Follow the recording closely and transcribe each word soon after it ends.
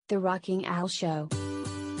The Rocking Al Show.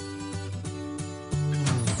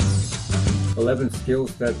 11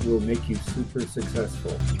 skills that will make you super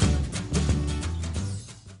successful.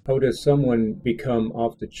 How does someone become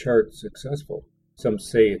off the chart successful? Some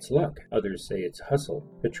say it's luck, others say it's hustle.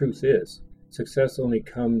 The truth is, success only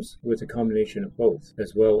comes with a combination of both,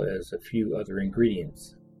 as well as a few other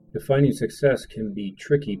ingredients. Defining success can be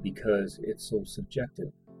tricky because it's so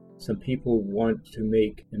subjective. Some people want to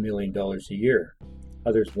make $1 million a year.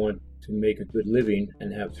 Others want to make a good living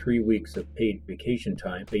and have 3 weeks of paid vacation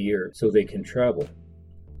time a year so they can travel.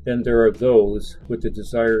 Then there are those with the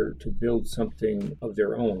desire to build something of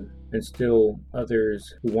their own, and still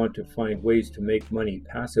others who want to find ways to make money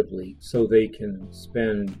passively so they can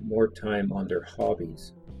spend more time on their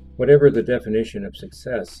hobbies. Whatever the definition of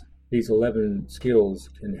success, these 11 skills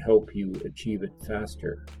can help you achieve it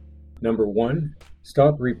faster. Number 1,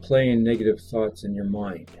 stop replaying negative thoughts in your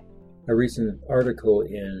mind. A recent article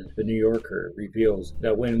in The New Yorker reveals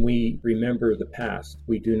that when we remember the past,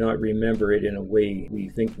 we do not remember it in a way we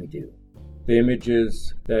think we do. The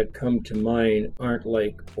images that come to mind aren't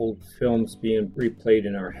like old films being replayed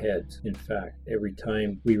in our heads. In fact, every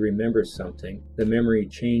time we remember something, the memory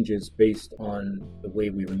changes based on the way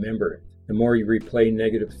we remember it. The more you replay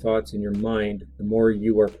negative thoughts in your mind, the more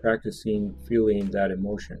you are practicing feeling that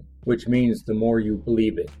emotion, which means the more you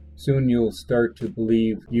believe it. Soon you'll start to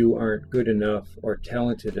believe you aren't good enough or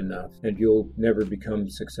talented enough, and you'll never become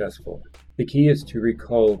successful. The key is to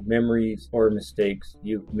recall memories or mistakes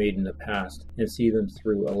you've made in the past and see them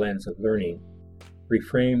through a lens of learning.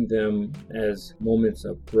 Reframe them as moments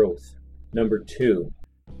of growth. Number 2,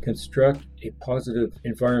 construct a positive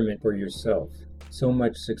environment for yourself. So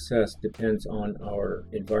much success depends on our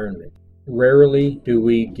environment. Rarely do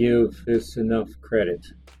we give this enough credit.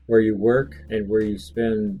 Where you work and where you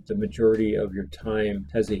spend the majority of your time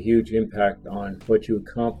has a huge impact on what you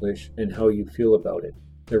accomplish and how you feel about it.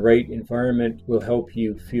 The right environment will help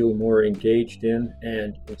you feel more engaged in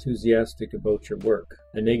and enthusiastic about your work.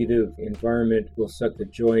 A negative environment will suck the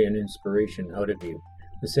joy and inspiration out of you.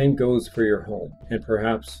 The same goes for your home, and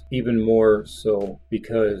perhaps even more so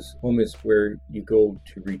because home is where you go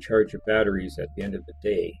to recharge your batteries at the end of the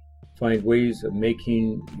day. Find ways of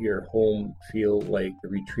making your home feel like the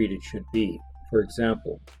retreat it should be. For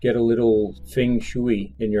example, get a little feng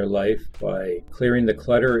shui in your life by clearing the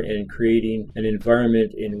clutter and creating an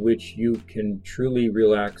environment in which you can truly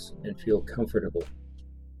relax and feel comfortable.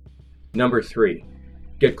 Number 3,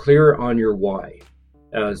 get clear on your why.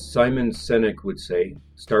 As Simon Sinek would say,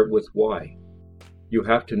 start with why. You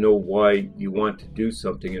have to know why you want to do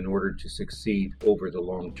something in order to succeed over the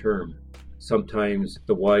long term. Sometimes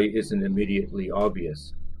the why isn't immediately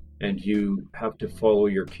obvious, and you have to follow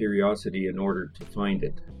your curiosity in order to find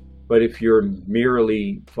it. But if you're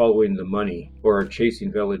merely following the money, or are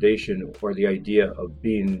chasing validation or the idea of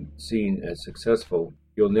being seen as successful,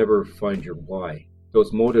 you'll never find your why.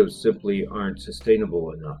 Those motives simply aren't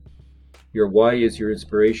sustainable enough. Your why is your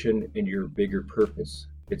inspiration and your bigger purpose.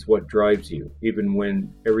 It's what drives you, even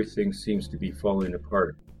when everything seems to be falling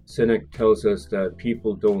apart. Sinek tells us that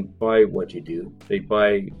people don't buy what you do, they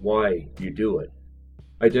buy why you do it.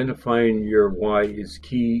 Identifying your why is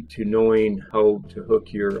key to knowing how to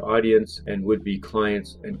hook your audience and would-be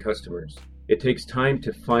clients and customers. It takes time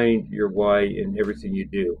to find your why in everything you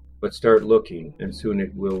do, but start looking and soon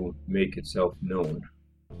it will make itself known.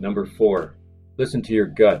 Number 4, listen to your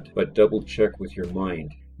gut, but double check with your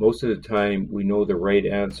mind. Most of the time, we know the right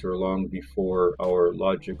answer long before our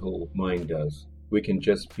logical mind does. We can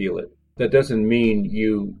just feel it. That doesn't mean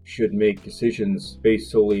you should make decisions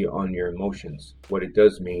based solely on your emotions. What it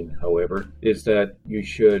does mean, however, is that you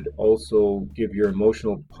should also give your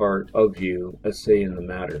emotional part of you a say in the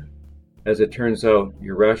matter. As it turns out,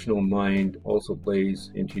 your rational mind also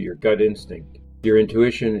plays into your gut instinct. Your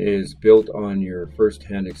intuition is built on your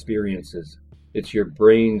first-hand experiences. It's your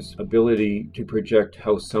brain's ability to project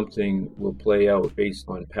how something will play out based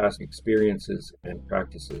on past experiences and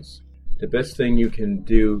practices. The best thing you can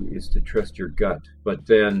do is to trust your gut, but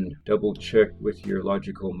then double check with your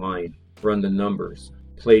logical mind. Run the numbers.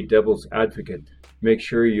 Play devil's advocate. Make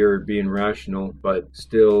sure you're being rational, but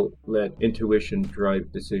still let intuition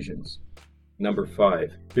drive decisions. Number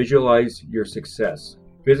 5, visualize your success.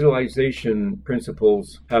 Visualization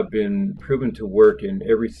principles have been proven to work in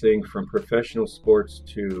everything from professional sports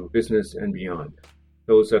to business and beyond.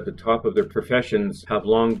 Those at the top of their professions have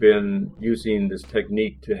long been using this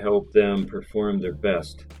technique to help them perform their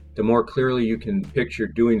best. The more clearly you can picture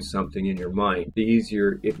doing something in your mind, the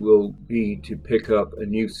easier it will be to pick up a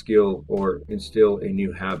new skill or instill a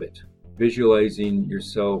new habit. visualizing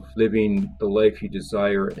yourself living the life you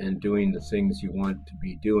desire and doing the things you want to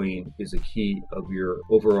be doing is a key of your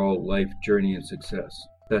overall life journey and success.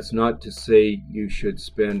 That's not to say you should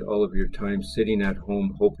spend all of your time sitting at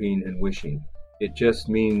home hoping and wishing. It just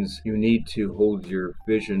means you need to hold your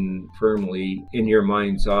vision firmly in your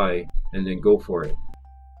mind's eye and then go for it.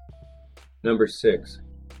 Number 6,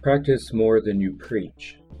 practice more than you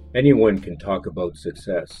preach. Anyone can talk about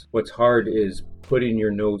success. What's hard is putting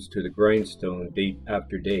your nose to the grindstone day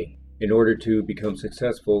after day. In order to become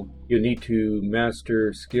successful, you need to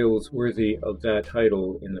master skills worthy of that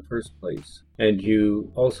title in the first place. And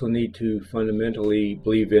you also need to fundamentally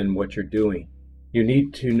believe in what you're doing. You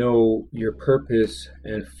need to know your purpose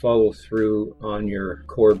and follow through on your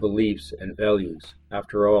core beliefs and values.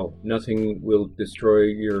 After all, nothing will destroy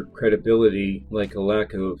your credibility like a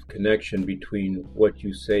lack of connection between what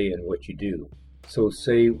you say and what you do. So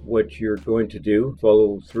say what you're going to do,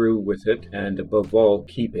 follow through with it, and above all,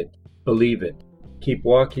 keep it. Believe it. Keep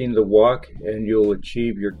walking the walk and you'll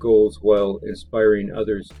achieve your goals while inspiring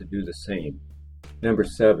others to do the same. Number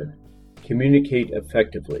 7, communicate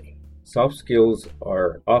effectively. Soft skills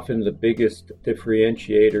are often the biggest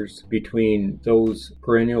differentiators between those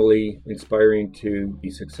perennially inspiring to be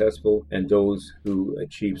successful and those who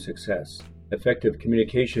achieve success. Effective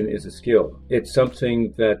communication is a skill. It's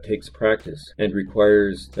something that takes practice and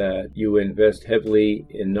requires that you invest heavily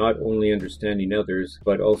in not only understanding others,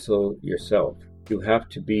 but also yourself. You have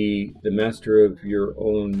to be the master of your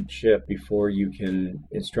own ship before you can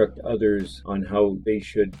instruct others on how they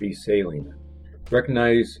should be sailing.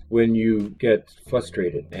 Recognize when you get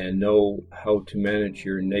frustrated and know how to manage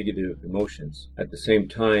your negative emotions. At the same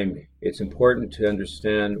time, it's important to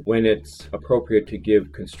understand when it's appropriate to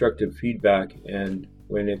give constructive feedback and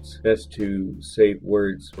when it's best to save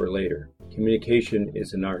words for later. Communication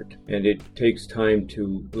is an art, and it takes time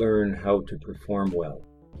to learn how to perform well.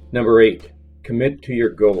 Number 8, commit to your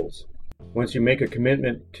goals. Once you make a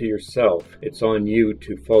commitment to yourself, it's on you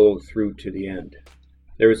to follow through to the end.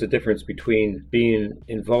 There is a difference between being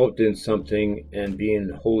involved in something and being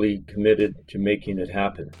wholly committed to making it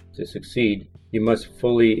happen. To succeed, you must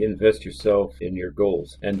fully invest yourself in your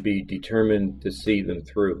goals and be determined to see them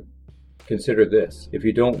through. Consider this: if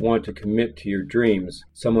you don't want to commit to your dreams,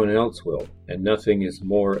 someone else will, and nothing is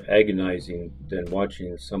more agonizing than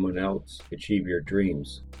watching someone else achieve your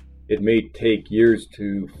dreams. It may take years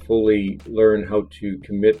to fully learn how to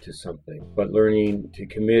commit to something, but learning to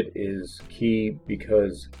commit is key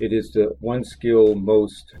because it is the one skill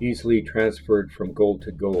most easily transferred from goal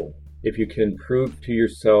to goal. If you can prove to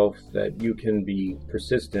yourself that you can be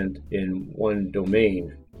persistent in one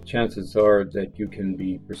domain, chances are that you can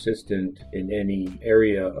be persistent in any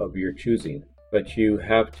area of your choosing. But you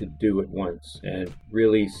have to do it once and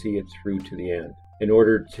really see it through to the end in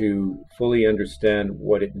order to fully understand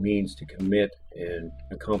what it means to commit and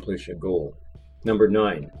accomplish a goal. Number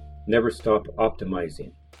 9, never stop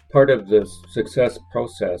optimizing. Part of the success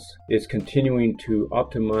process is continuing to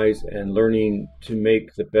optimize and learning to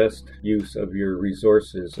make the best use of your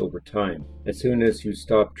resources over time. As soon as you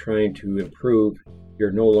stop trying to improve,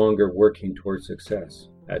 you're no longer working towards success.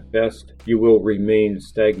 At best, you will remain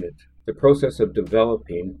stagnant. The process of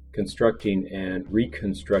developing, constructing, and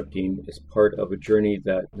reconstructing is part of a journey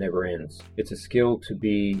that never ends. It's a skill to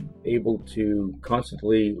be able to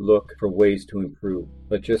constantly look for ways to improve.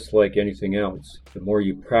 But just like anything else, the more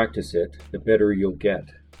you practice it, the better you'll get.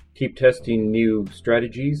 Keep testing new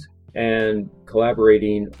strategies and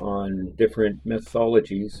collaborating on different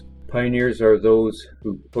methodologies. Pioneers are those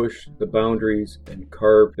who push the boundaries and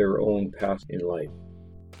carve their own path in life.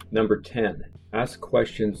 Number 10. Ask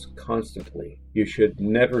questions constantly. You should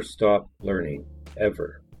never stop learning,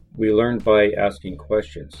 ever. We learn by asking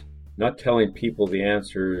questions, not telling people the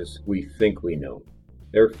answers we think we know.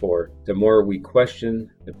 Therefore, the more we question,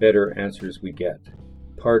 the better answers we get.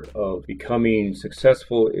 Part of becoming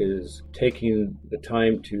successful is taking the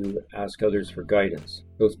time to ask others for guidance.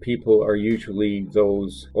 Those people are usually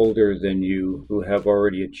those older than you who have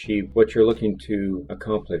already achieved what you're looking to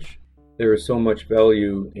accomplish. There is so much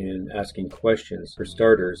value in asking questions. For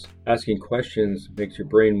starters, asking questions makes your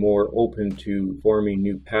brain more open to forming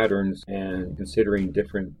new patterns and considering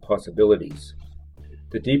different possibilities.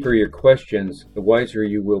 The deeper your questions, the wiser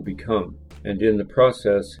you will become, and in the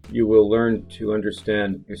process, you will learn to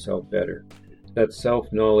understand yourself better. That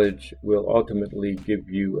self-knowledge will ultimately give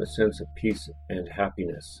you a sense of peace and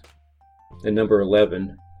happiness. And number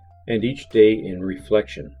 11, and each day in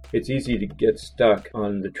reflection. It's easy to get stuck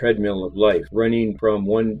on the treadmill of life, running from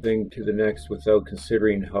one thing to the next without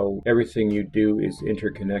considering how everything you do is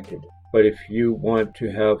interconnected. But if you want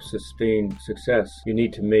to have sustained success, you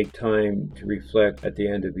need to make time to reflect at the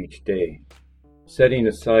end of each day. Setting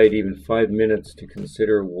aside even 5 minutes to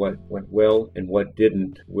consider what went well and what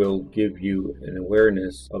didn't will give you an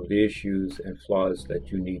awareness of the issues and flaws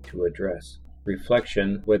that you need to address.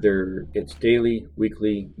 Reflection, whether it's daily,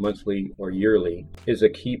 weekly, monthly, or yearly, is a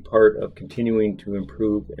key part of continuing to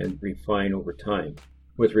improve and refine over time.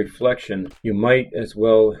 With reflection, you might as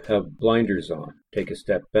well have blinders on. Take a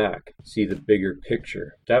step back, see the bigger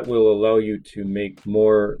picture. That will allow you to make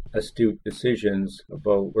more astute decisions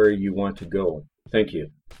about where you want to go. Thank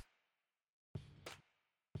you.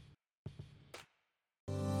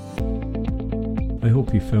 I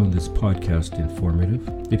hope you found this podcast informative.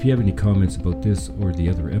 If you have any comments about this or the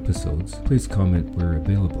other episodes, please comment where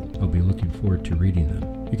available. I'll be looking forward to reading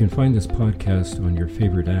them. You can find this podcast on your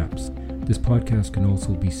favorite apps. This podcast can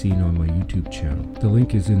also be seen on my YouTube channel. The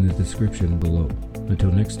link is in the description below.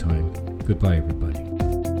 Until next time, goodbye everybody.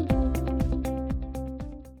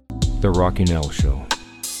 The Rocking L Show.